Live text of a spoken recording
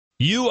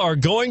You are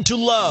going to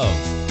love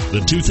the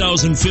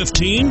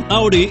 2015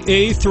 Audi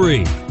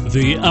A3.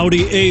 The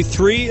Audi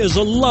A3 is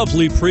a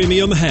lovely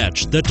premium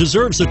hatch that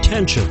deserves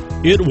attention.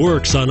 It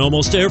works on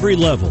almost every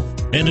level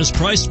and is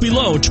priced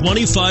below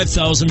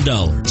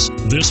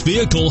 $25,000. This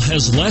vehicle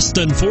has less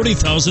than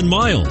 40,000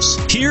 miles.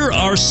 Here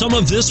are some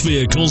of this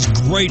vehicle's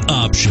great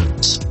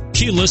options: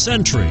 keyless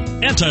entry,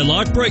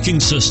 anti-lock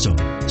braking system,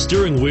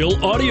 steering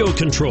wheel audio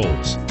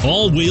controls,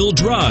 all-wheel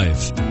drive,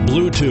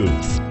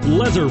 Bluetooth,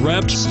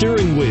 leather-wrapped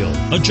steering wheel,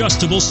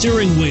 adjustable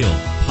steering wheel,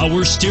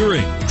 power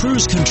steering,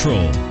 cruise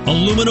control,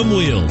 aluminum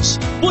wheels.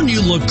 Wouldn't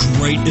you look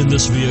great in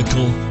this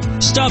vehicle?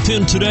 Stop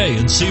in today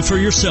and see for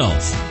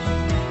yourself.